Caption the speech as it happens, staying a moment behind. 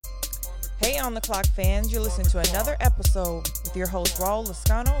Hey On The Clock fans, you're listening to another episode with your host Raul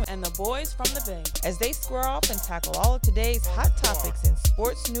Lascano and the boys from the Bay as they square off and tackle all of today's hot topics in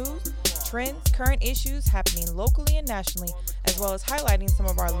sports news, trends, current issues happening locally and nationally, as well as highlighting some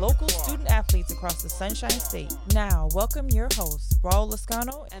of our local student athletes across the Sunshine State. Now, welcome your hosts, Raul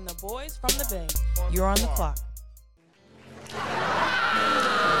Lascano and the boys from the Bay. You're on the clock.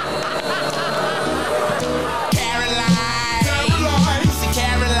 Caroline,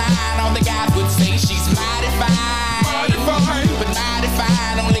 all the guys would say she's mighty fine. But mighty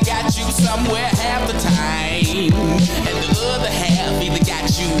fine only got you somewhere half the time. And the other half either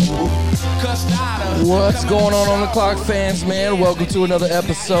got you cussed out of. What's going on the clock, fans, man? Welcome to another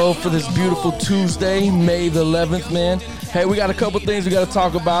episode for this beautiful Tuesday, May the 11th, man. Hey, we got a couple things we got to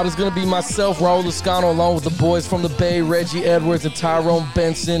talk about. It's going to be myself, Raul Lascano, along with the boys from the Bay, Reggie Edwards and Tyrone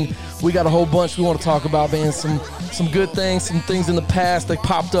Benson. We got a whole bunch we want to talk about, man. Some good things, some things in the past that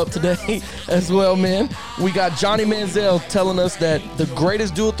popped up today as well, man. We got Johnny Manziel telling us that the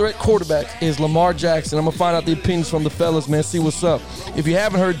greatest dual threat quarterback is Lamar Jackson. I'm going to find out the opinions from the fellas, man, see what's up. If you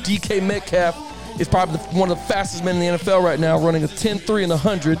haven't heard, DK Metcalf is probably one of the fastest men in the NFL right now, running a 10-3 and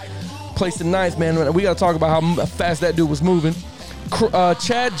 100. Placed in ninth, man. We got to talk about how fast that dude was moving.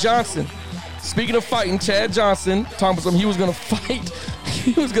 Chad Johnson. Speaking of fighting, Chad Johnson talking about something he was going to fight.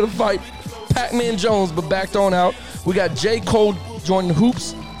 He was going to fight PacMan Jones, but backed on out. We got J. Cole joining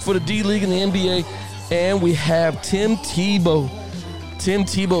hoops for the D-League in the NBA. And we have Tim Tebow. Tim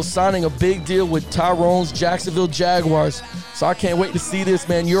Tebow signing a big deal with Tyrone's Jacksonville Jaguars. So I can't wait to see this,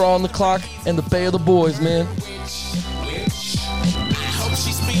 man. You're on the clock and the Bay of the boys, man.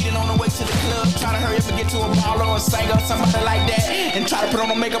 On the way to the club, trying to hurry up and get to a baller or a singer or somebody like that, and try to put on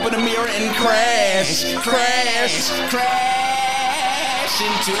the makeup in the mirror and crash into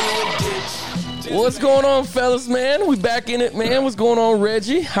a ditch. What's going on, fellas, man? We back in it, man. What's going on,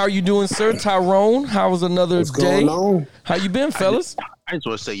 Reggie? How are you doing, sir? Tyrone, how was another What's day? Going on? How you been, fellas? I just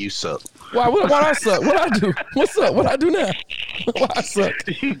want to say you suck. Why I suck? What I do? What's up? What I do now? Why I suck?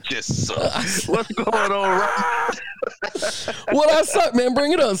 You just suck. What's going on, right? What I suck, man?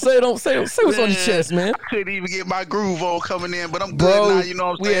 Bring it up. Say what's on your chest, man. I couldn't even get my groove on coming in, but I'm good Bro, now. You know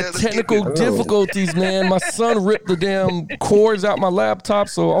what I'm we saying? had technical difficulties, man. My son ripped the damn cords out my laptop,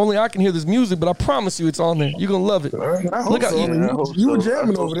 so only I can hear this music. But I promise you, it's on there. You're gonna love it. Look out, you were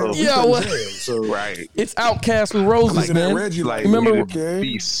jamming over there. Yeah, well, right. It's Outcast with Roses, like man. Reggie, like, remember? okay.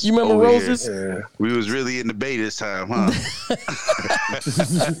 You remember Roses? Yeah. We was really in the Bay this time, huh?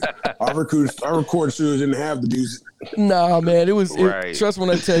 Our record studios didn't have the music. Nah, man, it was. Right. Trust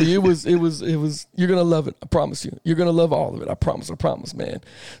when I tell you, it was. You're gonna love it. I promise you. You're gonna love all of it. I promise, man.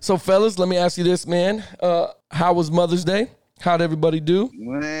 So, fellas, let me ask you this, man. How was Mother's Day? How'd everybody do?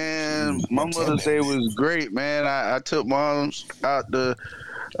 Man, my Mother's Day was great, man. I took moms out to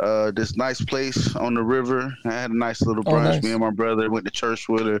this nice place on the river. I had a nice little brunch. Nice. Me and my brother went to church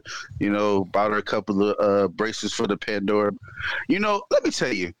with her. You know, bought her a couple of bracelets for the Pandora. You know, let me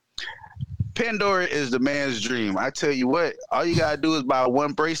tell you. Pandora is the man's dream. I tell you what, all you gotta do is buy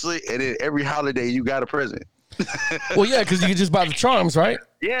one bracelet, and then every holiday you got a present. Well, yeah, because you can just buy the charms, right?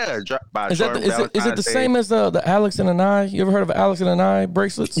 Yeah, buy Is charms. it the same as the Alex and an I? You ever heard of Alex and an I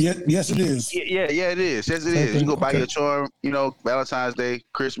bracelets? Yes, it is. Yeah, it is. Yes, it is. You go buy your charm. You know, Valentine's Day,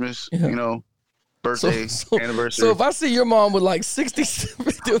 Christmas. Yeah. You know, birthday, anniversary. So if I see your mom with like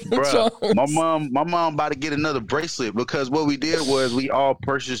 67 different charms, my mom about to get another bracelet because what we did was we all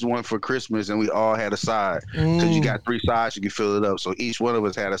purchased one for Christmas and we all had a side because you got 3 sides, you can fill it up. So each one of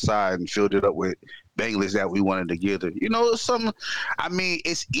us had a side and filled it up with banglets that we wanted to give her. You know, something. I mean,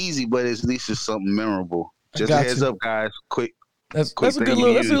 it's easy, but at least it's something memorable. Just a heads up, guys. Quick. That's a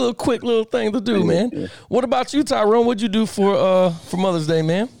little quick little thing to do, man. Yeah. What about you, Tyrone? What'd you do for Mother's Day,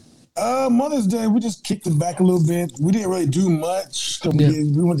 man? Mother's Day, we just kicked it back a little bit. We didn't really do much.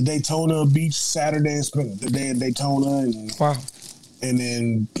 We went to Daytona Beach Saturday and spent the day in Daytona. Wow. And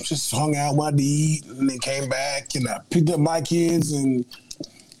then just hung out, went to eat, and then came back. And I picked up my kids and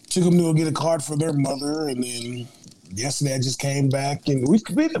took them to go get a card for their mother. And then yesterday I just came back. And we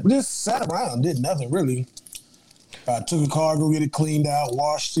just sat around, did nothing really. Took a car, go get it cleaned out,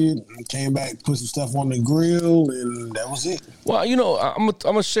 washed it, and came back, put some stuff on the grill, and that was it. Well, you know, I'm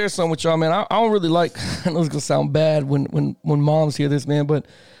gonna share something with y'all, man. I don't really like. I know it's gonna sound bad when moms hear this, man, but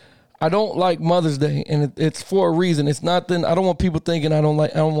I don't like Mother's Day, and it's for a reason. It's not that I don't want people thinking I don't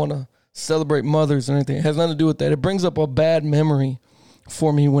want to celebrate mothers or anything. It has nothing to do with that. It brings up a bad memory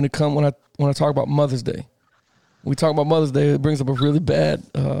for me when I talk about Mother's Day. When we talk about Mother's Day, it brings up a really bad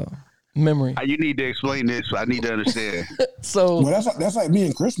memory. You need to explain this. I need to understand. So well, that's like me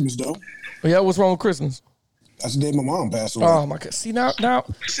and Christmas, though. Yeah, what's wrong with Christmas? That's the day my mom passed away. Oh my God! See now,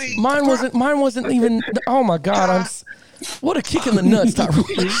 mine wasn't even. Oh my God! What a kick in the nuts, Tyrone.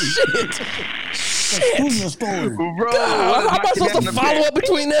 Shit. Who's your story? Bro, God, how am I supposed to follow up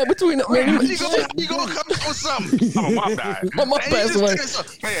between that? Man, you gonna come up with something? My mom died. my mom passed away.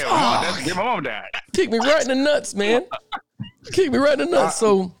 Man, my mom died. Kick me right in the nuts, man. Kick me right in the nuts.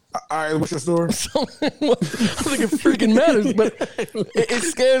 So. All right, what's your story? So, I think it freaking matters, but it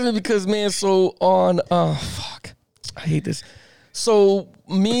scares me because, man, so on, fuck, I hate this. So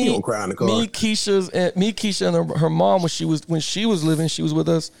me, Keisha, and her mom, when she was living, she was with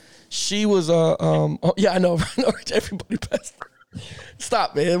us. She was, yeah, I know, everybody passed.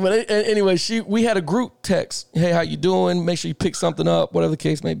 Stop, man. But anyway, we had a group text. Hey, how you doing? Make sure you pick something up, whatever the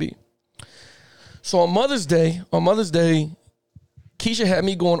case may be. So on Mother's Day, Keisha had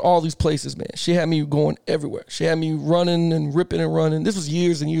me going all these places, man. She had me going everywhere. She had me running and ripping and running. This was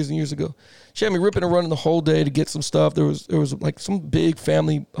years and years and years ago. She had me ripping and running the whole day to get some stuff. There was like some big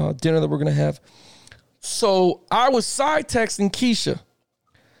family dinner that we're going to have. So I was side texting Keisha.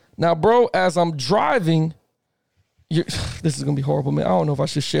 Now, bro, as I'm driving, this is going to be horrible, man. I don't know if I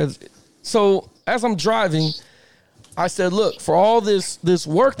should share this. So as I'm driving, I said, look, for all this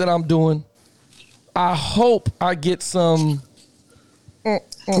work that I'm doing, I hope I get some...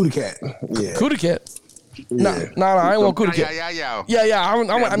 Cootie cat. Yeah. Cootie cat. No, I ain't want cootie cat. Yeah.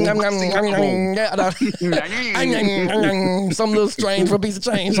 Some little strange for a piece of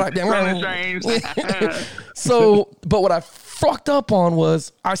change like that. So, but what I fucked up on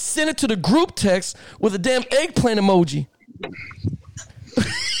was I sent it to the group text with a damn eggplant emoji.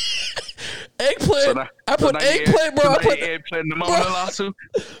 Eggplant. I put eggplant, bro. I put eggplant in the mother-in-law too.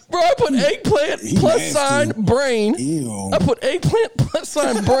 Bro, I put eggplant plus sign brain. Ew. I put eggplant plus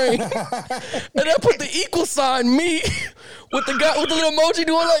sign brain, and I put the equal sign me with the guy with the little emoji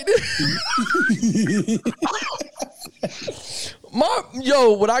doing like this.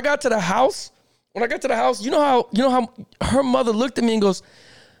 When I got to the house, you know how her mother looked at me and goes,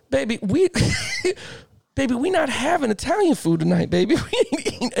 "Baby, we not having Italian food tonight, baby. We ain't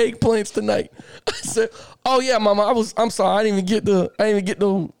eating eggplants tonight." I said, "Oh yeah, Mama. I'm sorry. I didn't even get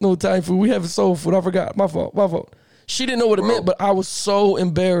no Italian food. We having soul food. I forgot. My fault. She didn't know what it meant, but I was so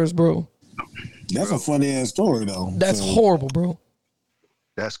embarrassed, bro. That's a funny ass story, though. That's horrible, bro.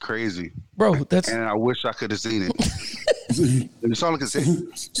 That's crazy, bro. And I wish I could have seen it. That's all I can say.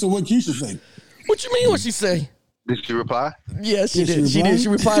 So what Keisha say? What you mean? What she say? Did she reply? Yeah, she did. She did. She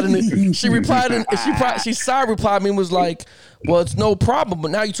replied she side replied me and was like, "Well, it's no problem,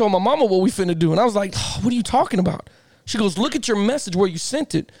 but now you told my mama what we finna do." And I was like, "Oh, what are you talking about?" She goes, "Look at your message where you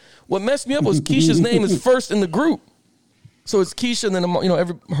sent it." What messed me up was Keisha's name is first in the group. So it's Keisha and then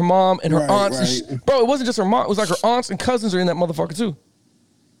her mom and her aunts. Right. Bro, it wasn't just her mom. It was like her aunts and cousins are in that motherfucker too.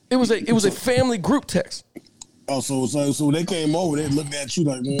 It was a family group text. Oh, so when they came over, they looked at you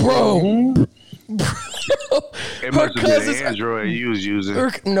like, bro. It must have been an Android you was using. I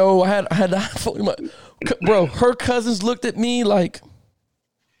had the iPhone. Bro, her cousins looked at me like,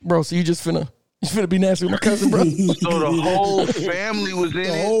 bro, so you finna be nasty with my cousin, bro. So the whole family was in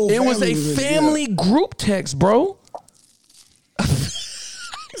it? It was a family group text, bro.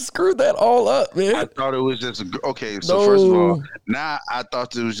 Screwed that all up, man. I thought it was just first of all, now I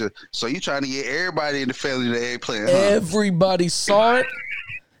thought it was just, so you trying to get everybody in the family to eggplant, huh? Everybody saw it,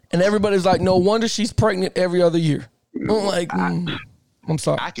 and everybody's like, no wonder she's pregnant every other year. I'm like, I'm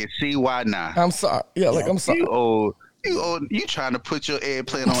sorry. I can see why now. I'm sorry. Yeah, like, I'm sorry. You trying to put your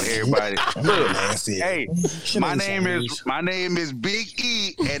eggplant on everybody. Look, hey, my name is Big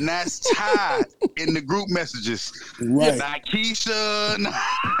E, and that's Ty in the group messages. Right. Not Keisha.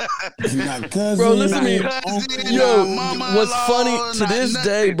 Not cousin. Bro, listen to me. What's funny to this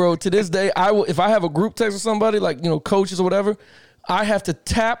day, bro, I will, if I have a group text with somebody, like, coaches or whatever, I have to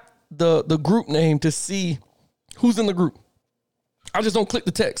tap the group name to see who's in the group. I just don't click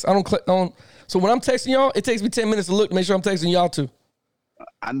the text. I don't click on. So when I'm texting y'all, it takes me 10 minutes to look to make sure I'm texting y'all too.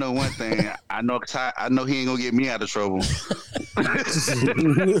 I know one thing. I know he ain't gonna get me out of trouble. Right.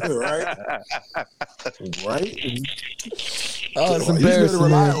 Oh, it's embarrassing.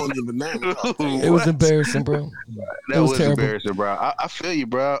 It was embarrassing, bro. That was embarrassing, bro. I feel you,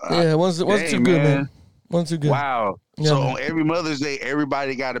 bro. Yeah, it wasn't too good, man. Wasn't too good. Wow. Yeah, so man. on every Mother's Day,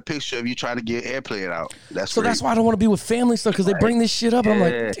 everybody got a picture of you trying to get airplane out. That's why I don't want to be with family stuff, because they bring this shit up. And I'm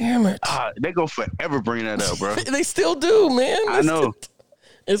like, damn it. They go forever bring that up, bro. They still do, man. I know.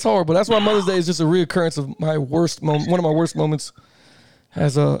 It's horrible. That's why Mother's Day is just a reoccurrence of my worst moment. One of my worst moments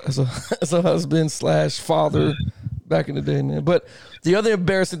as a husband / father back in the day, man. But the other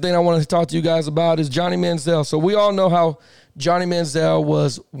embarrassing thing I wanted to talk to you guys about is Johnny Manziel. So we all know how Johnny Manziel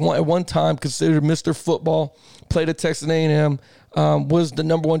was at one time considered Mr. Football, played at Texas A&M, was the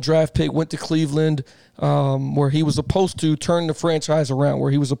number 1 draft pick, went to Cleveland, where he was supposed to turn the franchise around,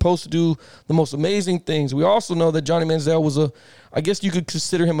 where he was supposed to do the most amazing things. We also know that Johnny Manziel was I guess you could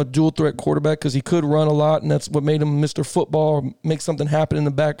consider him a dual threat quarterback because he could run a lot, and that's what made him Mr. Football, make something happen in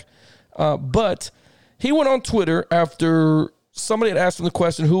the back. But he went on Twitter after somebody had asked him the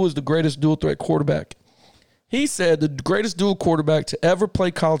question, who was the greatest dual threat quarterback? He said the greatest dual quarterback to ever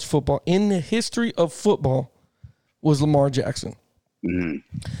play college football in the history of football was Lamar Jackson. And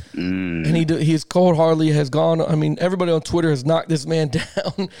his cold-heartedly has gone. I mean, everybody on Twitter has knocked this man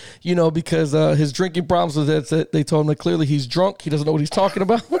down, because his drinking problems was that they told him that clearly he's drunk. He doesn't know what he's talking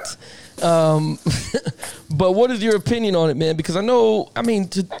about. But what is your opinion on it, man? Because I know,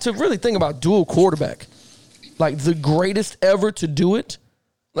 to really think about dual quarterback, like the greatest ever to do it,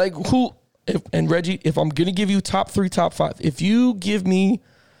 like who? And Reggie, if I'm gonna give you top 3, top 5, I'm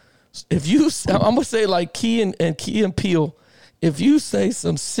gonna say like Key and Peele. If you say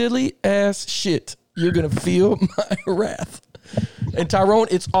some silly ass shit, you're going to feel my wrath. And Tyrone,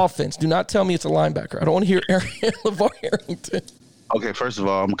 it's offense. Do not tell me it's a linebacker. I don't want to hear LeVar Arrington. Okay, first of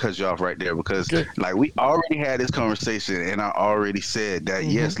all, I'm going to cut you off right there because, we already had this conversation, and I already said that,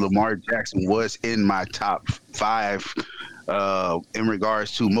 yes, Lamar Jackson was in my top 5 in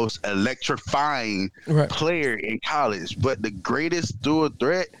regards to most electrifying player in college. But the greatest dual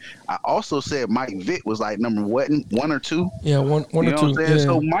threat, I also said Mike Vick was like number 1 or 2. Yeah, one or 2. What I'm saying? Yeah.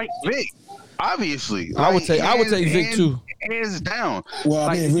 So Mike Vick, obviously, I would take Vick too. Hands down. Well,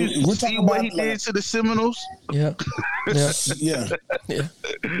 I mean, we're talking about what he did to the Seminoles. Yeah. Yeah.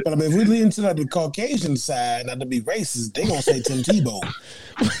 But I mean, if we lean to the Caucasian side, not to be racist, they gonna say Tim Tebow.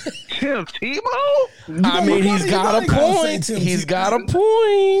 Tim Tebow? I mean, he's got a point. He's got a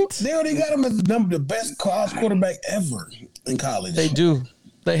point. They already got him as the best college quarterback ever in college. They do.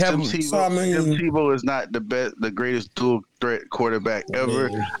 They have him. Tim Tebow is not the greatest dual threat quarterback ever.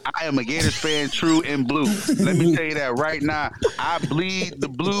 I am a Gators fan, true and blue. Let me tell you that right now. I bleed the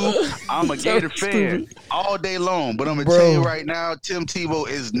blue. I'm a Gator fan all day long. But I'm gonna tell you right now, Tim Tebow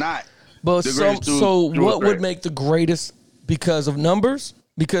is not. But so what would make the greatest because of numbers?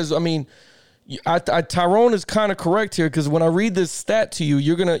 Because I mean, Tyrone is kind of correct here because when I read this stat to you,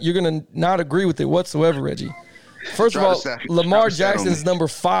 you're gonna not agree with it whatsoever, Reggie. First of all, Lamar Jackson's number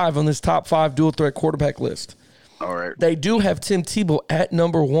 5 on this top 5 dual threat quarterback list. All right. They do have Tim Tebow at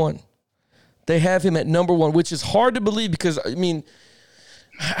number 1. They have him at number 1, which is hard to believe because I mean,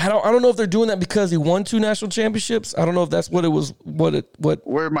 I don't know if they're doing that because he won 2 national championships. I don't know if that's what it was.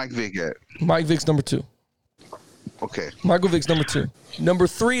 Where Mike Vick at? Mike Vick's number 2. Okay. Michael Vick's number 2. Number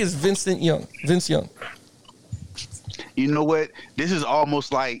 3 is Vince Young. You know what? This is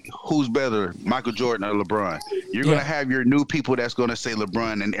almost like who's better, Michael Jordan or LeBron. You're going to have your new people that's going to say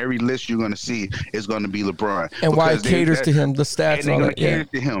LeBron, and every list you're going to see is going to be LeBron. And why it caters to him, the stats and all that. Caters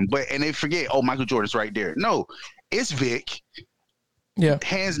to him. And they forget, Michael Jordan's right there. No, it's Vic. Yeah.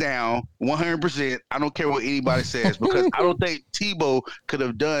 Hands down, 100%. I don't care what anybody says because I don't think Tebow could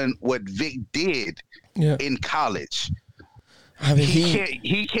have done what Vic did in college. I mean,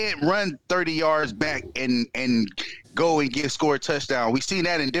 he can't run 30 yards back and go and score a touchdown. We seen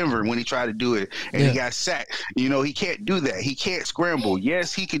that in Denver when he tried to do it and he got sacked. He can't do that. He can't scramble.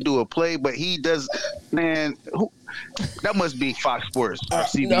 Yes, he can do a play, but he does. Man, that must be Fox Sports or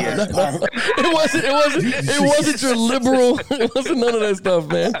CBS. No. It wasn't your liberal. It wasn't none of that stuff,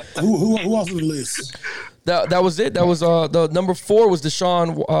 man. Who else on the list? That was it. That was the number 4 was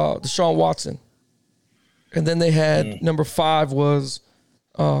Deshaun Watson. And then they had number 5 was,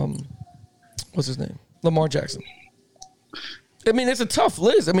 what's his name? Lamar Jackson. I mean, it's a tough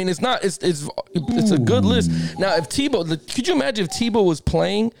list. I mean, it's not. It's a good list. Now, if Tebow, could you imagine if Tebow was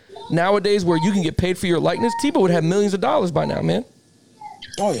playing nowadays, where you can get paid for your likeness? Tebow would have millions of dollars by now, man.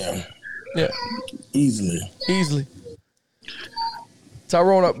 Oh yeah, easily.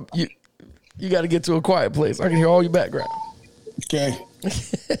 Tyrone, you got to get to a quiet place. I can hear all your background. Okay.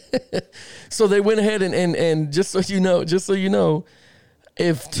 So they went ahead and just so you know,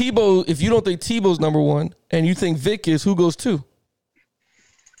 if you don't think Tebow's number 1 and you think Vic is, who goes 2?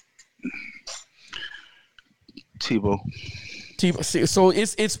 Tebow. See, so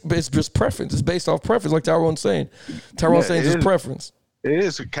it's just preference. It's based off preference, like Tyrone's saying. Tyrone's saying just preference. It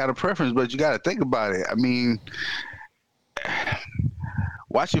is a kind of preference, but you got to think about it. I mean,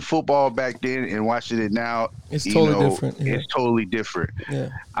 watching football back then and watching it now, It's totally different. Yeah. It's totally different. Yeah.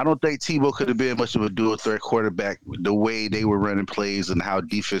 I don't think Tebow could have been much of a dual threat quarterback the way they were running plays and how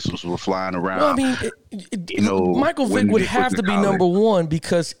defenses were flying around. Well, I mean, Michael Vick would have to be number one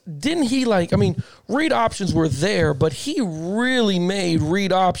because didn't he read options were there, but he really made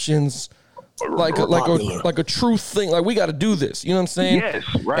read options like a true thing. Like, we got to do this. You know what I'm saying? Yes,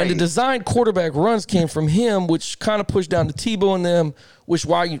 right. And the design quarterback runs came from him, which kind of pushed down to Tebow and them, which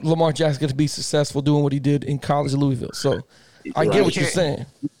why Lamar Jackson got to be successful doing what he did in college at Louisville. So I get what you're saying.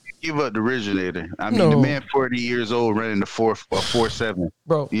 Give up the originator. The man 40 years old running the 4.47.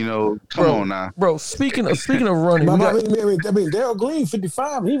 Bro. Come on now. Bro, speaking of running. Daryl Green,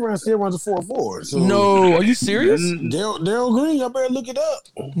 55, he still runs a 4.4. So. No, are you serious? Daryl Green, y'all better look it up.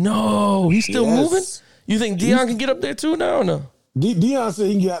 No, he's still moving? You think Deion can get up there too now or no? Deion said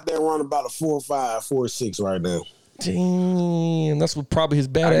he can get out there and run about a 4.5, 4.6 right now. Damn, that's what probably his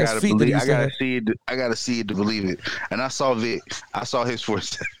badass feet. I gotta see it. I gotta see it to believe it. And I saw Vic. I saw his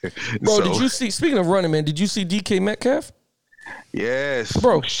 4.7. Bro, did you see? Speaking of running, man, did you see DK Metcalf? Yes,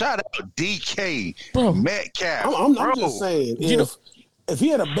 bro. Shout out DK, bro. Metcalf. I'm just saying, if he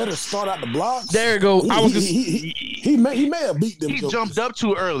had a better start out the blocks, there you go. He may have beat them. He jumped up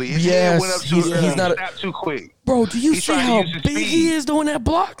too early. His head went up too early. He's not too quick. Bro, do you see how big he is doing that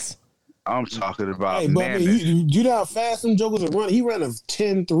blocks? I'm talking about you know how fast them jokers are running? He ran a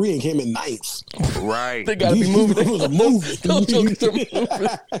 10-3 and came in ninth. Right. They gotta be moving. Those jokers are moving.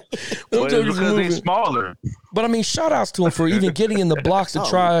 Because they're smaller. But shout outs to him for even getting in the blocks to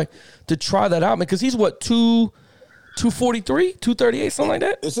try that out, man. Because he's what, 243, 238, something like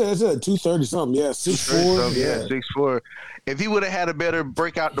that? It said 230 something, yeah. 6'4". Yeah, 6'4". If he would have had a better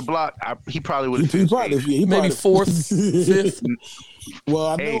breakout the block, he probably would have finished maybe fourth, fifth. Well,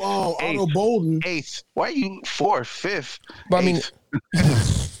 I know Otto Bolden. Eighth. Why are you fourth, fifth? But eighth?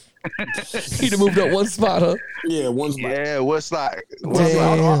 He'd have moved up one spot, huh? Yeah, one spot. Yeah, what's like?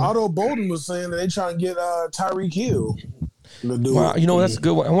 Otto Bolden was saying that they trying to get Tyreek Hill. Wow, that's a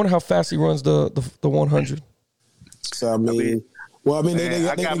good one. I wonder how fast he runs the 100. So I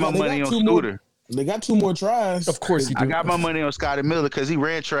got my money on Scooter. They got 2 more tries. Of course he do. I got my money on Scotty Miller because he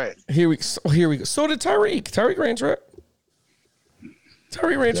ran track. Here we go. So did Tyreek. Tyreek ran track.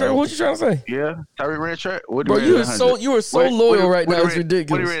 What you trying to say? Yeah, Tyreek ran track. Bro, you are so loyal right now. It's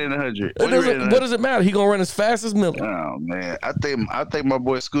ridiculous. What he ran in 100? What does it matter? He gonna run as fast as Miller. Oh man, I think my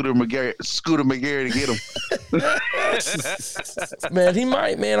boy Scooter McGarry to get him. Man, he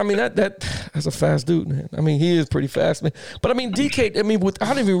might. Man, that's a fast dude, man. He is pretty fast, man. But DK,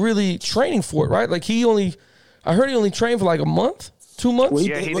 without even really training for it, right? Like I heard he only trained for like a month, 2 months. Well, he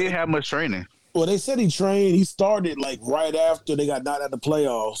didn't have much training. Well, they said he started like right after they got knocked out of the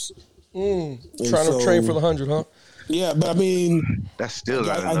playoffs. Trying to train for the 100, huh? Yeah, but that's still.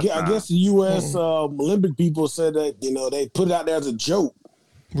 I guess the U.S. Olympic people said that they put it out there as a joke.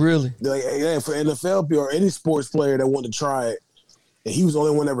 Really? Like, for NFL or any sports player that wanted to try it, and he was the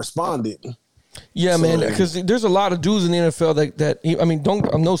only one that responded. Yeah, man, because there's a lot of dudes in the NFL that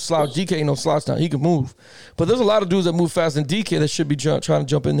I'm no slouch. DK ain't no slouch now. He can move. But there's a lot of dudes that move faster than DK that should be trying to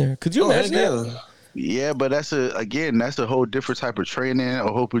jump in there. Could you imagine that? Yeah, but that's a whole different type of training,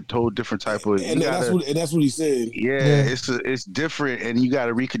 a whole different type of. And that's what he said. Yeah. It's different, and you got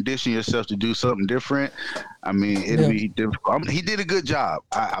to recondition yourself to do something different. It'll be difficult. He did a good job.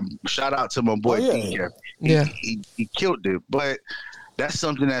 I shout out to my boy DK. He killed it, but. That's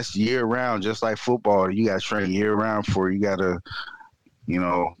something that's year round, just like football. You got to train year round for. You got to,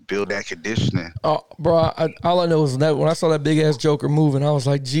 build that conditioning. Oh, bro! All I know is that when I saw that big ass Joker moving, I was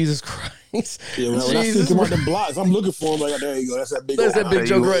like, Jesus Christ! Yeah, when I see him on the blocks, I'm looking for him. Like, there you go. That's that big. That's that big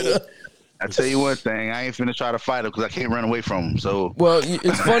Joker right there. I tell you one thing, I ain't finna try to fight him because I can't run away from him. So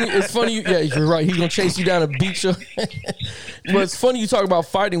it's funny. Yeah, you're right. He's gonna chase you down and beat you. But it's funny you talk about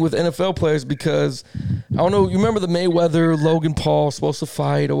fighting with NFL players because I don't know. You remember the Mayweather Logan Paul supposed to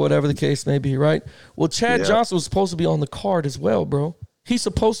fight or whatever the case may be, right? Well, Chad Johnson was supposed to be on the card as well, bro. He's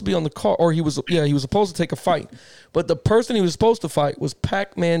supposed to be on the card, or he was supposed to take a fight, but the person he was supposed to fight was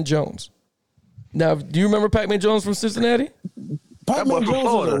PacMan Jones. Now, do you remember PacMan Jones from Cincinnati? PacMan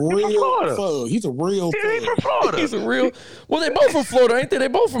Jones is a real thug. He's a real thug. He's from Florida. He's a real. Well, they both from Florida, ain't they? They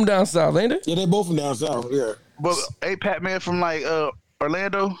both from down south, ain't they? Yeah, they both from down south. Yeah. But ain't Pac-Man from like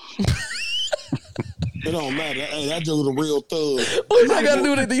Orlando? It don't matter. Hey, that dude's a real thug. What's that got to do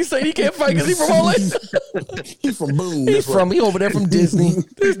with it? You say he can't fight because he from Orlando? He's from Boone. He over there from Disney.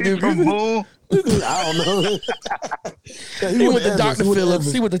 This dude from Boone. I don't know. Yeah, he went to Dr.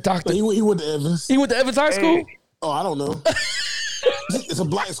 Phillips. He went to Dr. He went to Evans. He went to Evans High School? Oh, I don't know. It's a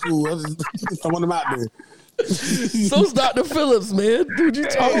black school. I just throwing them out there. So's Dr. Phillips, man. Dude, you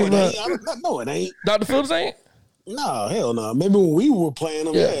talking about? No, it ain't. Dr. Phillips ain't? No, hell no. Maybe when we were playing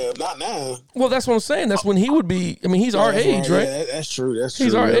them, yeah, not now. Well, that's what I'm saying. That's when he would be. I mean, he's our age, right? Yeah, that's true. That's true.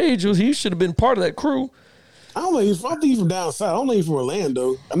 He's our age. He should have been part of that crew. I don't think he's from down south. I don't think he's from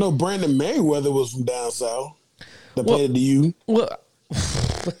Orlando. I know Brandon Merriweather was from down south. That played at the U. Well,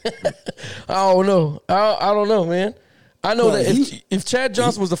 I don't know. I don't know, man. I know that if Chad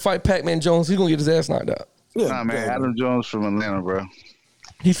Johnson was to fight PacMan Jones, he's gonna get his ass knocked out. Yeah, nah, man. Adam Jones from Atlanta, bro.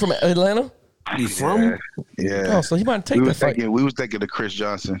 He's from Atlanta? He's from? Yeah. Oh, so he might take that fight. We was thinking of Chris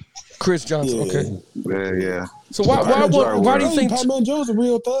Johnson. Chris Johnson, okay. Yeah. So why do you think PacMan Jones a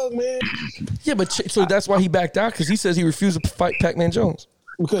real thug, man? Yeah, but so that's why he backed out, because he says he refused to fight PacMan Jones.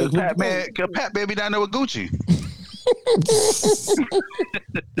 Because Pat baby down there with Gucci.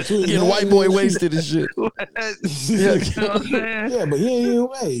 Getting white boy wasted and shit. Yeah, you know what I'm saying? Yeah, but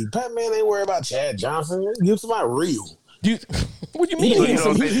PacMan ain't worried about Chad Johnson. Give somebody real. What do you mean?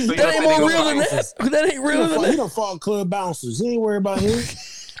 That ain't more real than that. That ain't real than that. He done fought club bouncers. He ain't worried about him.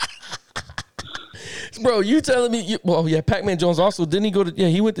 Bro, you telling me? PacMan Jones also didn't he go to? Yeah,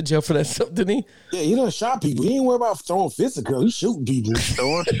 he went to jail for that stuff, didn't he? Yeah, he done shot people. He ain't worried about throwing fisticuffs. He's shooting people.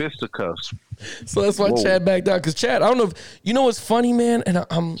 Throwing fisticuffs. So that's why Chad backed out. Because Chad, I don't know if you know what's funny, man, and I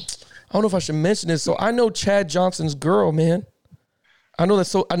don't know if I should mention this. So I know Chad Johnson's girl, man. I know that.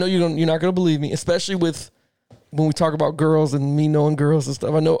 So I know you're not gonna believe me, especially with when we talk about girls and me knowing girls and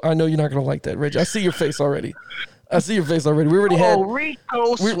stuff. I know you're not gonna like that, Reggie. I see your face already. We already had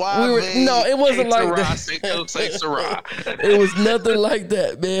Rico Suave. No, it wasn't like that. It was nothing like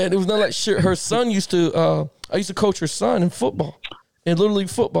that, man. It was not like shit. Her son used to. I used to coach her son in football, in Little League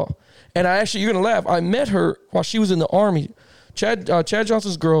football. And you're gonna laugh. I met her while she was in the Army. Chad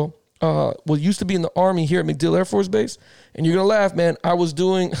Johnson's girl used to be in the Army here at MacDill Air Force Base. And you're gonna laugh, man. He was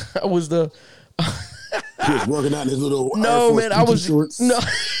working out in his little no, man. I was shorts. No.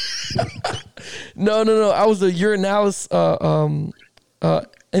 No. I was a urinalis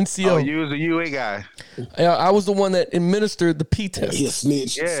NCO. Oh, you was a UA guy. I was the one that administered the P test. He a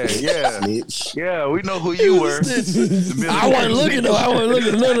snitch. Yeah. Snitch. Yeah, we know who you were. I wasn't looking though. I wasn't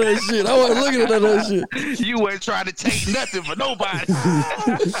looking at none of that shit. You weren't trying to take nothing for nobody.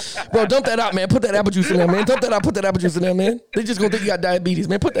 Bro, dump that out, man. Put that apple juice in there, man. Dump that out. Put that apple juice in there, man. They just gonna think you got diabetes,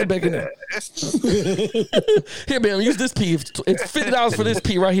 man. Put that back in there. Here, man. Use this pee. It's $50 for this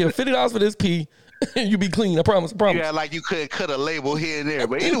pee right here. $50 for this pee. You be clean. I promise. Yeah, like you could cut a label here and there.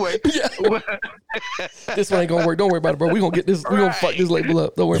 But anyway, this one ain't gonna work. Don't worry about it, bro. We gonna get this. We gonna fuck this label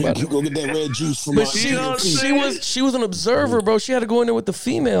up. Don't worry about it. You go get that red juice from. But she was an observer, bro. She had to go in there with the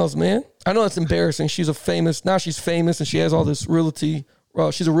females, man. I know that's embarrassing. She's famous and she has all this realty.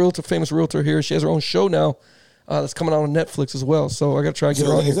 She's a famous realtor here. She has her own show now that's coming out on Netflix as well. So I gotta try to get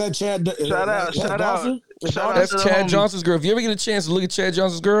her on here. Is that Chad? Shout out. That's Chad Johnson's girl. If you ever get a chance to look at Chad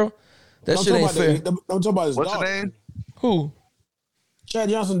Johnson's girl. That shit ain't fair. I'm talking about his What's daughter. her name? Who? Chad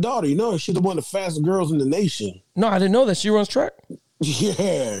Johnson's daughter. You know, she's one of the fastest girls in the nation. No, I didn't know that. She runs track?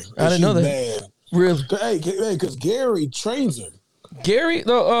 Yeah. I didn't know that. Bad. Really? Hey, because Gary trains her. Gary?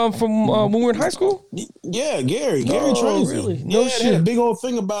 From when we were in high school? Yeah, Gary. Gary trains her. Really? No shit. They had a big old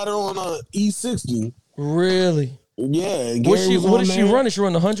thing about her on E60. Really? Yeah. What does she run? Is she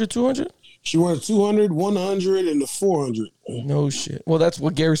run the 100, 200? She runs 200, 100, and the 400. No shit. Well, that's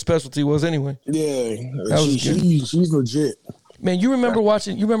what Gary's specialty was anyway. Yeah, she's legit. Man, you remember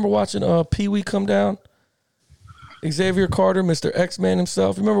watching Pee Wee come down? Xavier Carter, Mr. X-Man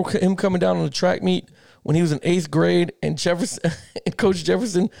himself. You remember him coming down on the track meet when he was in 8th grade and Jefferson and Coach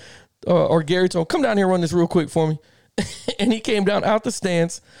Jefferson or Gary told him, come down here and run this real quick for me. And he came down out the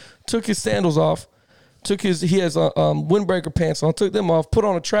stands, took his sandals off, he has windbreaker pants on, took them off, put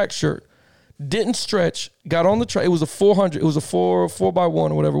on a track shirt. Didn't stretch, got on the track. It was a 400. It was a 4x1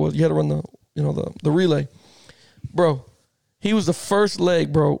 or whatever it was. You had to run the relay. Bro, he was the first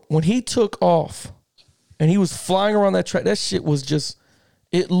leg, bro. When he took off and he was flying around that track, that shit was just,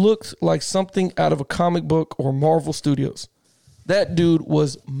 it looked like something out of a comic book or Marvel Studios. That dude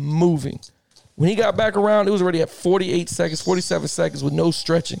was moving. When he got back around, it was already at 47 seconds with no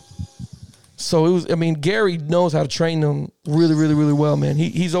stretching. So it was. I mean, Gary knows how to train them really, really, really well, man.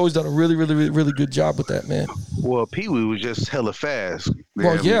 He's always done a really, really, really, really good job with that, man. Well, Pee Wee was just hella fast.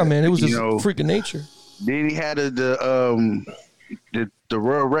 Well, yeah, man. It was just freaking nature. Then he had the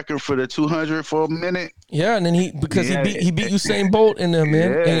world record for the 200 for a minute. Yeah, and then he beat Usain Bolt in there,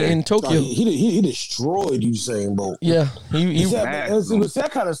 man, in Tokyo. He destroyed Usain Bolt. Yeah, that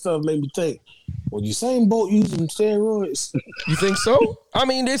kind of stuff made me think. Well, Usain Bolt using steroids? You think so? I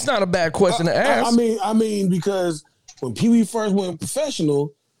mean, it's not a bad question to ask. I mean, because when Pee Wee first went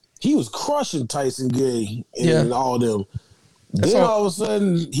professional, he was crushing Tyson Gay and all them. Then all of a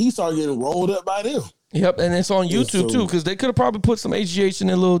sudden, he started getting rolled up by them. Yep, and it's on YouTube too, because they could have probably put some HGH in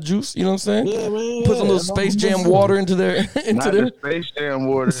their little juice. You know what I'm saying? Yeah, man. Put some little Space Jam water into their Space Jam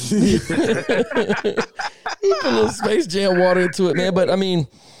water. He put a little Space Jam water into it, man. But I mean,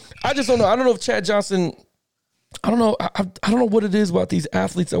 I just don't know. I don't know if Chad Johnson. I don't know. I don't know what it is about these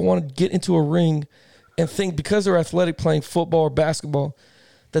athletes that want to get into a ring and think because they're athletic, playing football or basketball,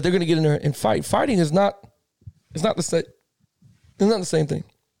 that they're going to get in there and fight. Fighting is not. It's not the same. It's not the same thing.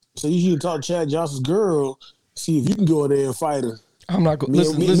 So you should talk to Chad Johnson's girl, see if you can go in there and fight her. I'm not going.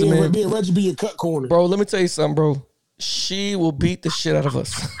 Listen, man. Me and Reggie be your cut corner, bro. Let me tell you something, bro. She will beat the shit out of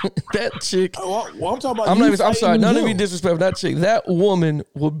us. That chick. Well, I'm talking about. I'm sorry. None of you disrespect that chick. That woman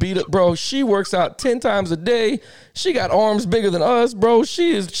will beat up, bro. She works out 10 times a day. She got arms bigger than us, bro.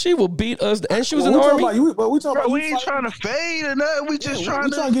 She will beat us. And she was in the army. We ain't trying to fade or nothing. We just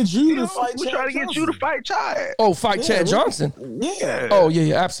trying to get you to fight. We trying to get you to fight Chad. Oh, fight Chad Johnson. Yeah. Oh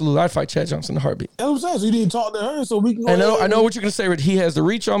yeah, absolutely. I'd fight Chad Johnson in a heartbeat. That's what I'm saying. So you didn't talk to her, so we can. I know what you're gonna say, Red. He has the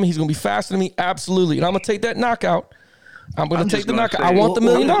reach on me. He's gonna be faster than me. Absolutely. And I'm gonna take that knockout. I'm going to take the knockout. I want the $1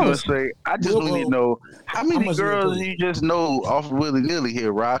 million. I just really know how many girls you just know off willy-nilly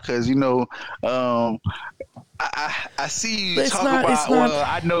here, Rock, because, you know, I see you talk about, well,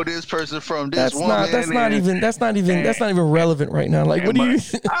 I know this person from this woman. That's not even relevant right now. Like, what do you?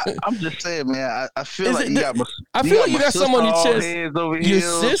 I'm just saying, man. I feel like you got my. I feel like you got someone on your chest. Your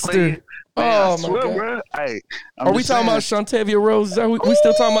sister. Man, my God. Bro. Hey, are we talking about Shantavia Rose? Is that we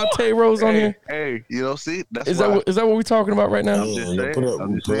still talking about Tay Rose on here? Hey, you know, see, is that what we're talking about right now? I'm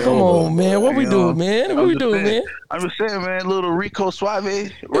just saying. Come on, man. What we doing, man? What we doing, man? I'm just saying, man. Little Rico Suave.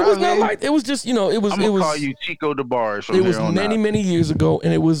 It was not like it was just, you know, it was. I'm gonna call you Chico DeBarge. It was many years ago,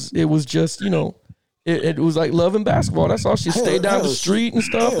 and it was just, you know. It was like love and basketball. That's all. She stayed down the street and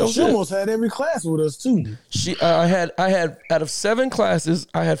stuff. She almost had every class with us too. I had out of 7 classes,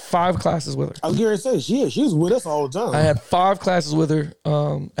 I had 5 classes with her. I was going to say she was with us all the time. I had 5 classes with her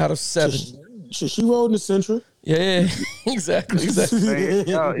out of 7. She rode in the Central. Yeah, exactly. Man,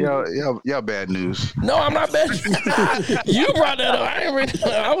 y'all bad news. No, I'm not bad. You brought that up.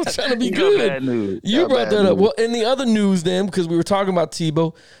 I was trying to be good. Bad news. You brought that up. Well, in the other news, then, because we were talking about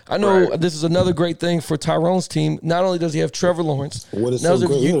Tebow, I know this is another great thing for Tyrone's team. Not only does he have Trevor Lawrence, what is so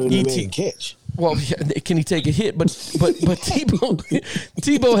great? Catch. Well, can he take a hit? But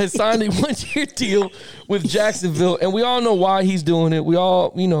Tebow has signed a 1-year deal with Jacksonville, and we all know why he's doing it. We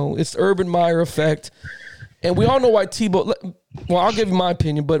all, you know, it's the Urban Meyer effect. And we all know why Tebow. Well, I'll give you my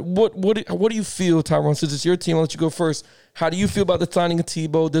opinion, but what do you feel, Tyrone? Since it's your team, I'll let you go first. How do you feel about the signing of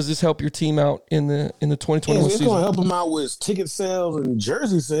Tebow? Does this help your team out in the 2021 season? It's going to help him out with ticket sales and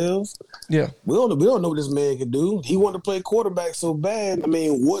jersey sales. Yeah, we don't know what this man can do. He wanted to play quarterback so bad. I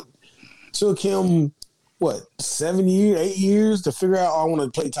mean, what took him? 7 years, 8 years to figure out I want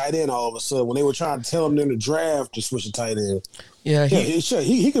to play tight end all of a sudden when they were trying to tell him in the draft to switch to tight end. Yeah,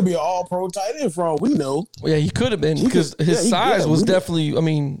 he could be an all-pro tight end for all we know. Yeah, he could have been because his size was definitely. I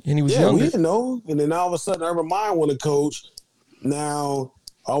mean, and he was younger. We didn't know. And then all of a sudden, Urban Meyer want to coach. Now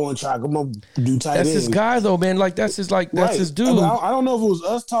I want to try. I'm gonna do tight end. That's his guy, though, man. Like that's his dude. I don't know if it was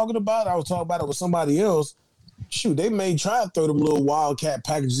us talking about it. I was talking about it with somebody else. Shoot, they may try to throw them little wildcat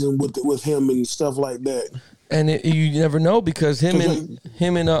packages in with him and stuff like that. And you never know because him and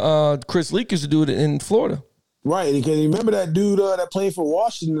Chris Leak used to do it in Florida. Right, because you remember that dude that played for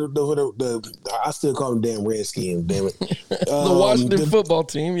Washington, I still call him damn Redskins, damn it. The Washington football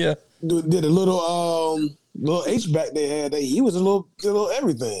team, yeah. Did a little H-back they had. He was a little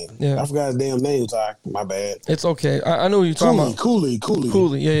everything. Yeah. I forgot his damn name, Ty. My bad. It's okay. I know who you're talking about. Cooley.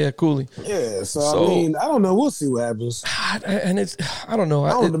 Yeah, Cooley. Yeah, so I mean, I don't know. We'll see what happens. And I don't know.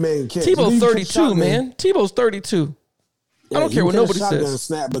 I don't know the man catch. Tebow's 32, man. Tebow's 32. I don't care what nobody says.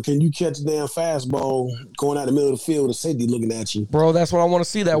 Snap, but can you catch a damn fastball going out the middle of the field with a safety looking at you? Bro, that's what I want to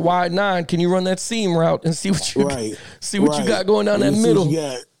see, that wide 9. Can you run that seam route and see what you you got going down that middle?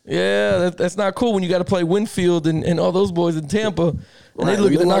 Yeah, that's not cool when you got to play Winfield and all those boys in Tampa, and they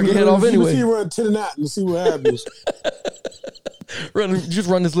look to knock your head off anyway. Let's see you run 10 and out and see what happens. Just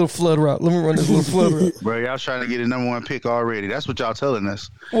run this little flood route. Let me run this little flood route. Bro, y'all trying to get a number 1 pick already. That's what y'all telling us.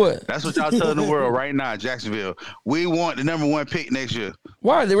 What? That's what y'all telling the world right now, Jacksonville. We want the number 1 pick next year.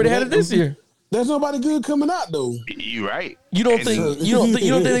 Why? They already had it this year. There's nobody good coming out though. You right. You don't think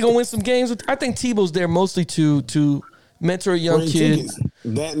they're gonna win some games? I think Tebow's there mostly to mentor a young kid.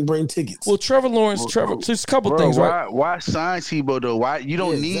 That and bring tickets. Well, Trevor Lawrence, just a couple things, right? Why sign Tebow though? Why you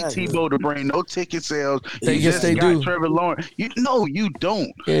don't need Tebow to bring no ticket sales? They do. Trevor Lawrence. No, you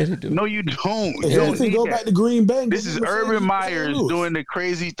don't. Yeah, they do. No, you don't. If You don't anything, need go that. back to Green Bay. This is Urban Meyers doing the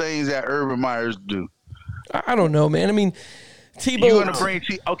crazy things that Urban Meyers do. I don't know, man. I mean, Tebow. You're gonna bring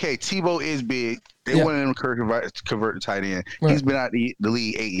Tebow is big. They wanted him to convert to tight end. Right. He's been out the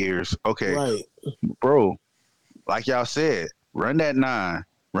league 8 years. Okay, Right. bro. Like y'all said, run that 9,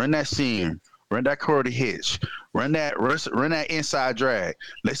 run that seam, run that quarter hitch, run that inside drag.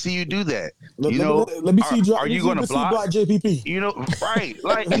 Let's see you do that. Let me see. Are you going to block JPP? You know, right?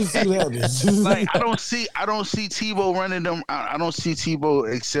 Like, Let me see what happens. like I don't see Tebow running them. I don't see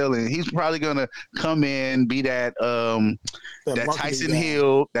Tebow excelling. He's probably going to come in, be that Tyson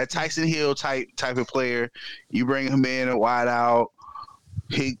Hill type of player. You bring him in a wide out.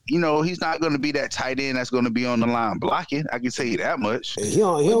 He's not going to be that tight end that's going to be on the line blocking. I can tell you that much. He's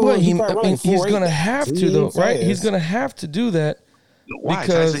going to have to, though, right? He's going to have to do that. Why?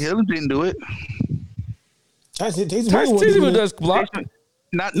 Tyson Hill didn't do it. Tyson Hill does block.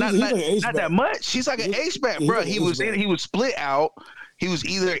 Not that much. He's like an H-back, bro. He was split out. He was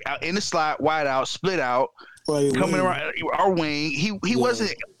either in the slot, wide out, split out, coming around our wing. He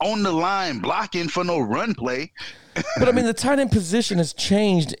wasn't on the line blocking for no run play. But I mean, the tight end position has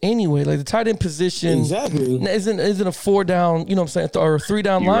changed anyway. Like the tight end position isn't a 4 down, you know what I'm saying, or a 3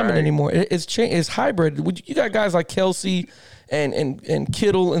 down lineman anymore. It's changed. It's hybrid. You got guys like Kelsey and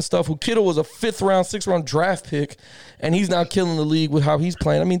Kittle and stuff. Who Kittle was a 5th round, 6th round draft pick, and he's now killing the league with how he's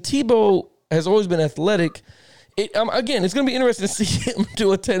playing. I mean, Tebow has always been athletic. Again, it's going to be interesting to see him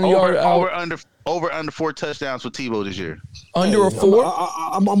do a 10-yard over under 4 touchdowns for Tebow this year. Under a 4?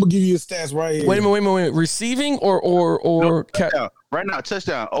 I'm gonna give you his stats right here. Wait a minute. Receiving or touchdown. Right now,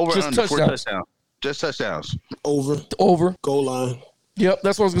 touchdown. Over just under touchdowns. 4 touchdowns. Just touchdowns. Over. Goal line. Yep,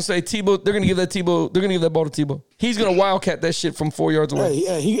 that's what I was gonna say. Tebow, they're gonna give that ball to Tebow. He's gonna wildcat that shit from 4 yards away.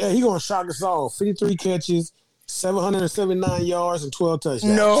 He gonna shock us all. 53 catches, 779 yards, and 12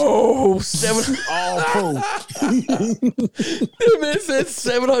 touchdowns. No, 7 all pro. That man said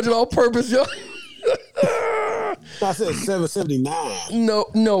 700 all purpose, yo. I said 779.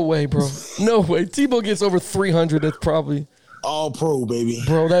 No way, bro. No way. Tebow gets over 300. That's probably all pro, baby.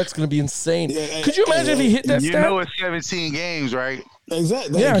 Bro, that's gonna be insane. Could you imagine if he hit that stat? You know it's 17 games, right?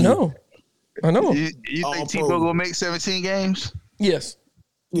 Exactly. Yeah, I know. You think Tebow gonna make 17 games? Yes.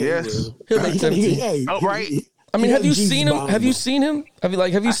 Yes. He'll make 17. Right. I mean, have you seen him? Have you seen him?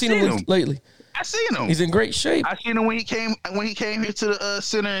 Have you seen him lately? I seen him. He's in great shape. I seen him when he came here to the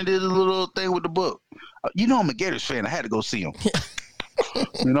center and did a little thing with the book. You know I'm a Gators fan. I had to go see him.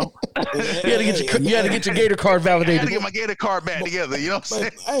 You know, you had to get your Gator card validated. I had to get my Gator card back together. You know what I'm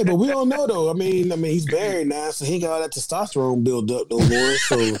saying? Hey, but we don't know though. I mean, he's married now, so he ain't got all that testosterone build up no more.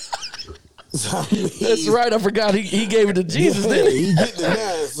 So I mean, that's right. I forgot he gave it to Jesus, didn't he? He getting it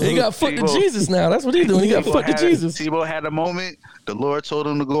now. So. He got foot to Jesus now. That's what he's doing. He got foot to Jesus. Tebow had a moment. The Lord told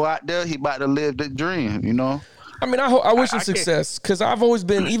him to go out there. He about to live the dream. You know. I mean, I wish him success because I've always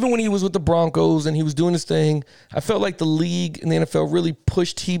been, even when he was with the Broncos and he was doing his thing, I felt like the league and the NFL really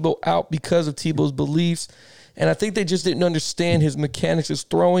pushed Tebow out because of Tebow's beliefs. And I think they just didn't understand his mechanics, his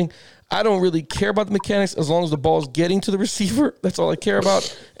throwing. I don't really care about the mechanics as long as the ball's getting to the receiver. That's all I care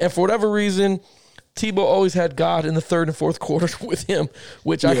about. And for whatever reason, Tebow always had God in the 3rd and 4th quarter with him,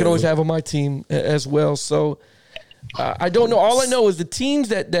 which I could always have on my team as well. So I don't know. All I know is the teams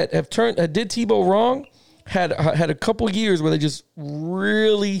that did Tebow wrong had a couple years where they just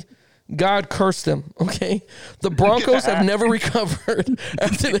really God cursed them. Okay, the Broncos have never recovered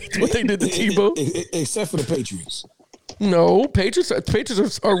after what they did to Tebow, except for the Patriots. No, Patriots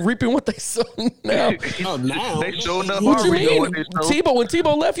are reaping what they sow now. Oh, now they showed up. What you mean? When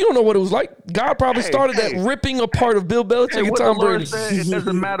Tebow left, you don't know what it was like. God probably started that ripping apart of Bill Belichick and Tom Brady. It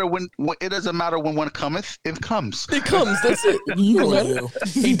doesn't matter when one cometh, it comes. It comes. That's it.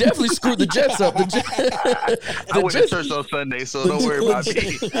 He definitely screwed the Jets up. I went to church on Sunday, so don't worry about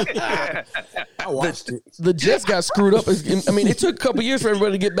me. I watched it. The Jets got screwed up. I mean, it took a couple years for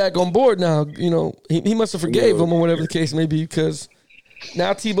everybody to get back on board. Now, you know, he must have forgave them or whatever the case may be, because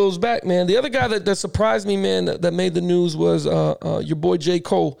now Tebow's back, man. The other guy that surprised me, man, that made the news was your boy J.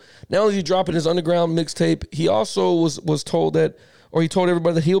 Cole. Not only is he dropping his underground mixtape, he also was told that, or he told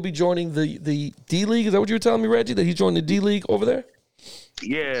everybody that he'll be joining the D League. Is that what you were telling me, Reggie? That he's joining the D League over there?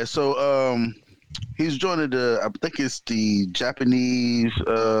 Yeah. So he's joining I think it's the Japanese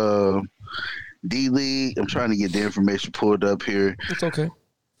D League. I'm trying to get the information pulled up here. It's okay.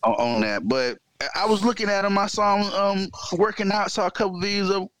 On that, but I was looking at him. I saw him working out. Saw a couple of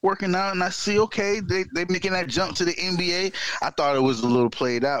videos of working out, and I see they making that jump to the NBA. I thought it was a little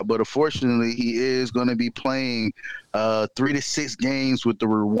played out, but unfortunately, he is going to be playing 3 to 6 games with the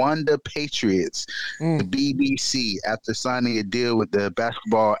Rwanda Patriots, the BBC, after signing a deal with the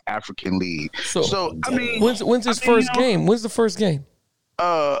Basketball African League. So I mean, when's his first game? When's the first game?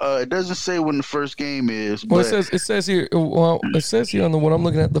 It doesn't say when the first game is. Well, but it says here. Well, it says here on the one I'm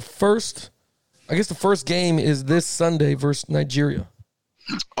looking at. The first game is this Sunday versus Nigeria.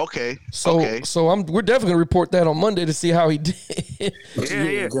 Okay. So we're definitely gonna report that on Monday to see how he did.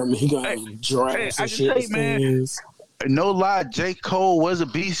 He got draft some shit. Man. No lie, J. Cole was a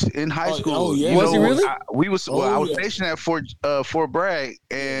beast in high school. Oh, yeah. Was he really? I was stationed at Fort Bragg,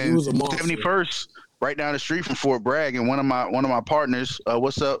 and He was a monster. 71st, right down the street from Fort Bragg. And one of my partners,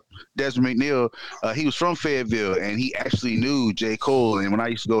 what's up, Desmond McNeil? He was from Fayetteville, and he actually knew J. Cole. And when I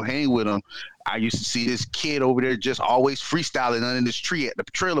used to go hang with him, I used to see this kid over there just always freestyling under this tree at the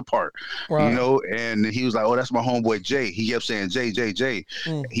trailer park, Right. you know. And he was like, "Oh, that's my homeboy Jay." He kept saying Jay.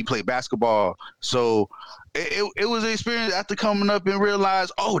 He played basketball, so it was an experience after coming up and realize,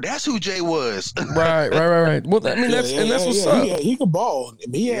 oh, that's who Jay was. Right. Well, I mean, that's what's up. He could ball. I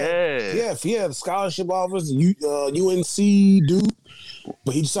mean, he had scholarship offers, UNC, Duke,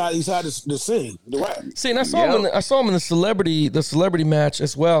 but he decided to sing the rap. See, and I saw him in the celebrity match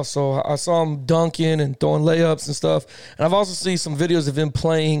as well. So I saw him dunking and throwing layups and stuff. And I've also seen some videos of him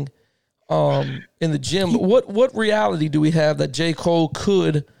playing in the gym. But what reality do we have that J. Cole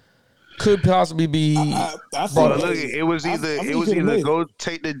could possibly be? I But think look, it was either go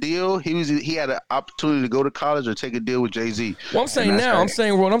take the deal. He had an opportunity to go to college or take a deal with Jay-Z. What I'm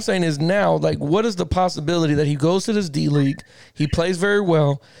saying is now, like, what is the possibility that he goes to this D League, he plays very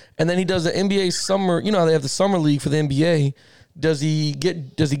well, and then he does the NBA summer? You know how they have the summer league for the NBA. Does he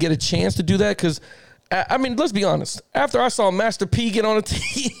get a chance to do that? Because I mean, let's be honest. After I saw Master P get on a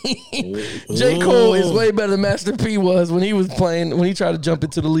team, J. Cole is way better than Master P was when he was playing, when he tried to jump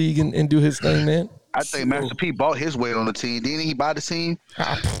into the league and do his thing, man. I think Master P bought his weight on the team. Didn't he buy the team?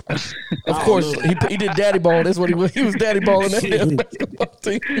 Of course, he did daddy ball. That's what he was. He was daddy balling that damn basketball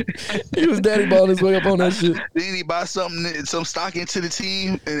team. He was daddy balling his way up on that shit. Didn't he buy some stock into the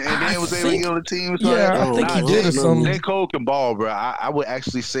team and then was able to get on the team? Yeah, I think he did or something. J. Cole can ball, bro. I would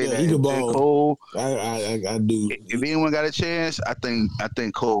actually say that he can ball. J. Cole. I do. If anyone got a chance, I think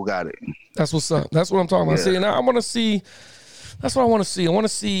Cole got it. That's what's up. That's what I'm talking about. Yeah. See, and I want to see. That's what I want to see. I want to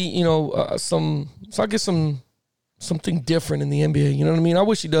see, so I get something different in the NBA. You know what I mean? I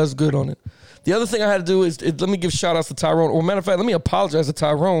wish he does good on it. The other thing I had to do is let me give shout outs to Tyrone. Or matter of fact, let me apologize to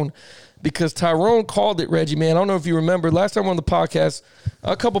Tyrone because Tyrone called it, Reggie, man. I don't know if you remember. Last time on the podcast,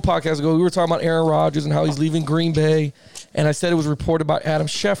 a couple podcasts ago, we were talking about Aaron Rodgers and how he's leaving Green Bay. And I said it was reported by Adam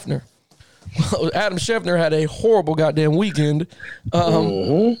Schefter. Well, Adam Schefter had a horrible goddamn weekend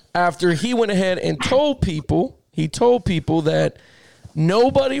after he went ahead and told people that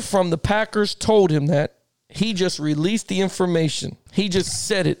nobody from the Packers told him that. He just released the information. He just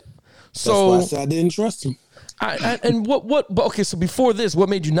said it. So That's why I didn't trust him. Okay, so before this, what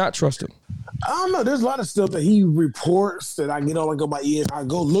made you not trust him? I don't know. There's a lot of stuff that he reports that I get on like on my ears. I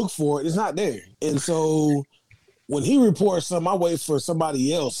go look for it. It's not there. And so when he reports something, I wait for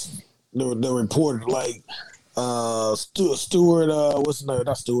somebody else to report it. Like Stewart, what's his name?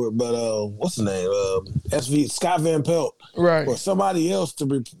 Not Stewart, but what's his name? SV Scott Van Pelt, right? Or somebody else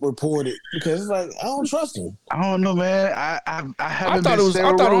to report it because it's like I don't trust him. I don't know, man. I haven't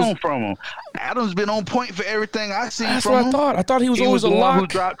been from him. Adam's been on point for everything I seen That's from what him. I thought. I thought he was always the a one lock. who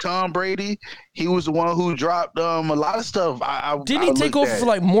dropped Tom Brady. He was the one who dropped a lot of stuff. Didn't he take over for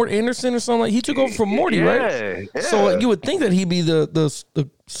like Mort Anderson or something? Like he took over for Morty, right? Yeah. So you would think that he'd be the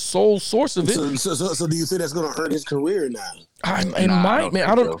sole source of it. So do you think that's going to hurt his career now? It might, man.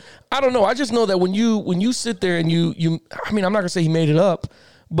 I don't know. I just know that when you sit there and you I mean, I'm not gonna say he made it up,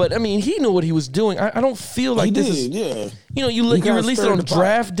 but I mean he knew what he was doing. I don't feel like you released it on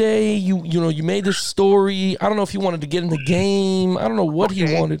draft day. You made this story. I don't know if he wanted to get in the game. I don't know what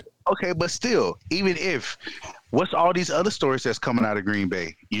he wanted. Okay, but still, even if, what's all these other stories that's coming out of Green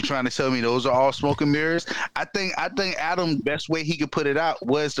Bay? You trying to tell me those are all smoke and mirrors? I think Adam, best way he could put it out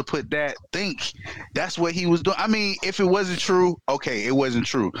was to put that. That's what he was doing. I mean, if it wasn't true, okay, it wasn't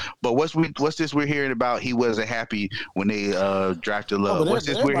true. But what's this we're hearing about? He wasn't happy when they drafted Love. What's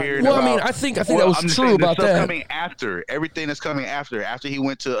this we're hearing about? Well, I mean, I think that was true about that. Coming after everything that's coming after he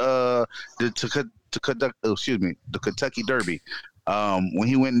went to the Kentucky Derby. When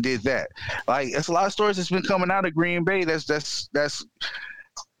he went and did that, like that's a lot of stories that's been coming out of Green Bay. That's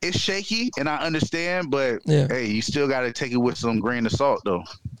it's shaky, and I understand, but hey, you still got to take it with some grain of salt, though.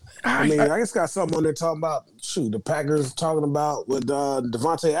 I mean, I just got something on there talking about, the Packers talking about with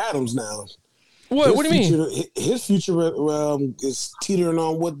Devontae Adams now. What do you mean? His future is teetering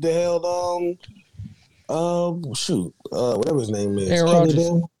on what the hell, whatever his name is.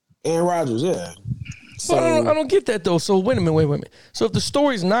 Aaron Rodgers, yeah. So I don't get that though. So wait a minute. So if the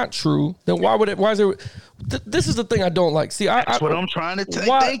story's not true, then why is there? This is the thing I don't like. See, that's what I'm trying to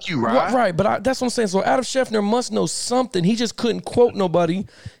tell. Thank you, Rod. Right, but that's what I'm saying. So Adam Schefter must know something. He just couldn't quote nobody.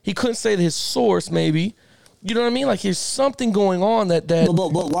 He couldn't say his source. Maybe, you know what I mean? Like there's something going on that.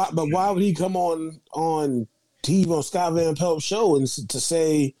 But why would he come on TV on Scott Van Pelt's show and to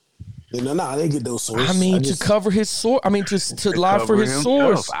say? No, they get those sources. I mean, to cover his source. I mean, to lie for his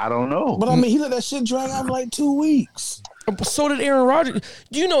source. I don't know. But I mean, he let that shit drag out for like 2 weeks. So did Aaron Rodgers.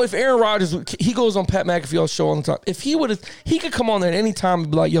 Do you know if Aaron Rodgers, he goes on Pat McAfee's show on the top. If he could come on there at any time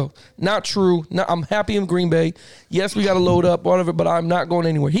and be like, yo, not true. No, I'm happy in Green Bay. Yes, we got to load up, whatever, but I'm not going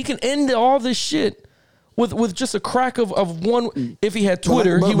anywhere. He can end all this shit with just a crack of one. If he had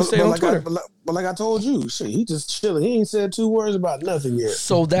Twitter, he would say on Twitter. But like I told you, shit, he just chilling. He ain't said 2 words about nothing yet.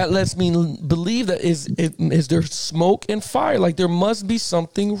 So that lets me believe that is there smoke and fire? Like there must be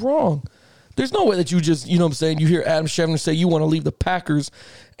something wrong. There's no way that you just, you know what I'm saying, you hear Adam Schefter say you want to leave the Packers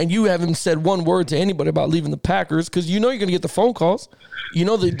and you haven't said one word to anybody about leaving the Packers because you know you're going to get the phone calls. You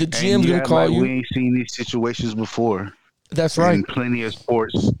know the GM's going to call you. We ain't seen these situations before. That's right. In plenty of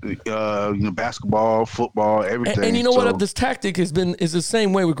sports, basketball, football, everything. And you know what? This tactic is the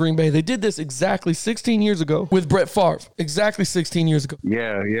same way with Green Bay. They did this exactly 16 years ago with Brett Favre. Exactly 16 years ago.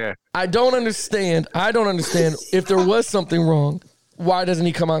 Yeah. I don't understand if there was something wrong. Why doesn't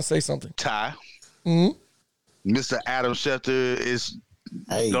he come out and say something? Ty. Mm-hmm. Mr. Adam Schefter is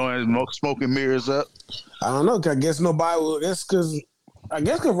throwing smoke and mirrors up. I don't know. I guess nobody will. That's because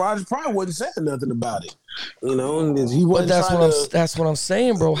Rodgers probably wasn't saying nothing about it. You know, and he wasn't. But that's what I'm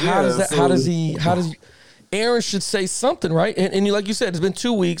saying, bro. How does he? Aaron should say something, right? And like you said, it's been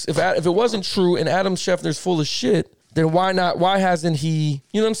 2 weeks. If it wasn't true and Adam Schefter's full of shit, then why not? Why hasn't he?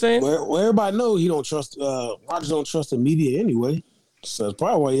 You know what I'm saying? Well, everybody knows he don't trust. Rodgers don't trust the media anyway. So that's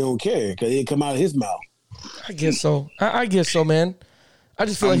probably why he don't care, because it didn't come out of his mouth. I guess so. I guess so, man. I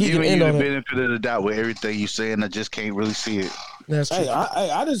just feel like he can end on it. I'm giving you the benefit of the doubt with everything you saying. I just can't really see it. That's true. Hey,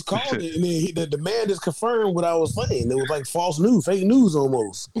 I just called it, and then the man just confirmed what I was saying. It was like false news, fake news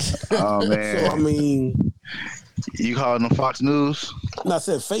almost. Oh, man. So, I mean... You calling them Fox News? No, I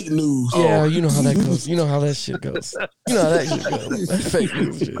said fake news. Yeah, you know how that goes. You know how that shit goes. You know how that shit goes. That fake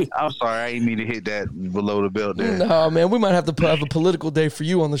news shit. I'm sorry, I didn't mean to hit that below the belt there. No, man, we might have to have a political day for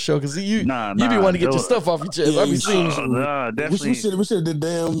you on the show because you be wanting to get your stuff off your chest. I be seeing you. Nah, definitely. We should have did the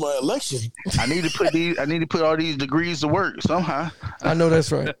damn election. I need to put all these degrees to work somehow. I know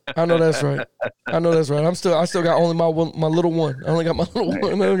that's right. I still got only my little one. I only got my little one. I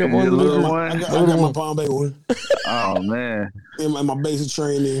only got one little one. I got my Palm Bay one. Oh man! And my basic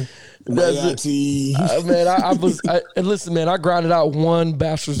training, my IT. Man, and listen, man, I grinded out 1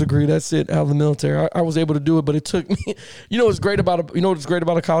 bachelor's degree. That's it, out of the military. I was able to do it, but it took me. You know what's great about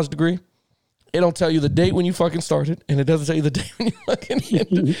a college degree? It don't tell you the date when you fucking started, and it doesn't tell you the date when you fucking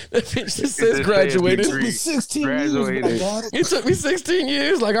ended. That bitch just says graduated. It took me 16 years. It took me 16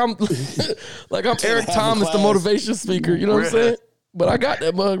 years. Like I'm Eric Thomas, the motivation speaker. You know what I'm saying? But I got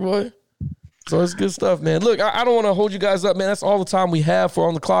that mug, boy. So it's good stuff, man. Look, I don't want to hold you guys up, man. That's all the time we have for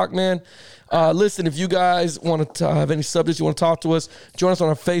On the Clock, man. Listen, if you guys want to have any subjects you want to talk to us, join us on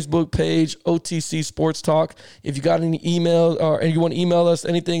our Facebook page, OTC Sports Talk. If you got any email and you want to email us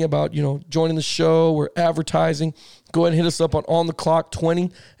anything about, joining the show or advertising, go ahead and hit us up on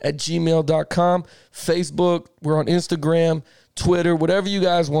ontheclock20@gmail.com. Facebook, we're on Instagram, Twitter, whatever you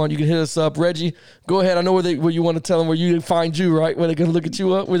guys want, you can hit us up. Reggie, go ahead. I know where you want to tell them where you can find you, right? Where they can look at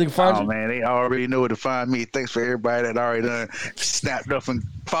you up, where they can find you. Oh, man, they already know where to find me. Thanks for everybody that already done snapped up and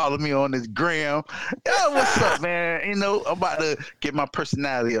followed me on this gram. Yo, what's up, man? I'm about to get my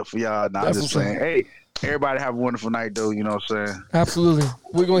personality up for y'all. Now, I'm just saying, hey, everybody have a wonderful night, though. You know what I'm saying? Absolutely.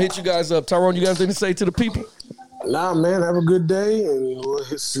 We're going to hit you guys up. Tyrone, you got anything to say to the people? Nah, man, have a good day, and we'll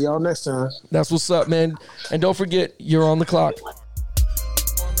see y'all next time. That's what's up, man. And don't forget, you're on the clock.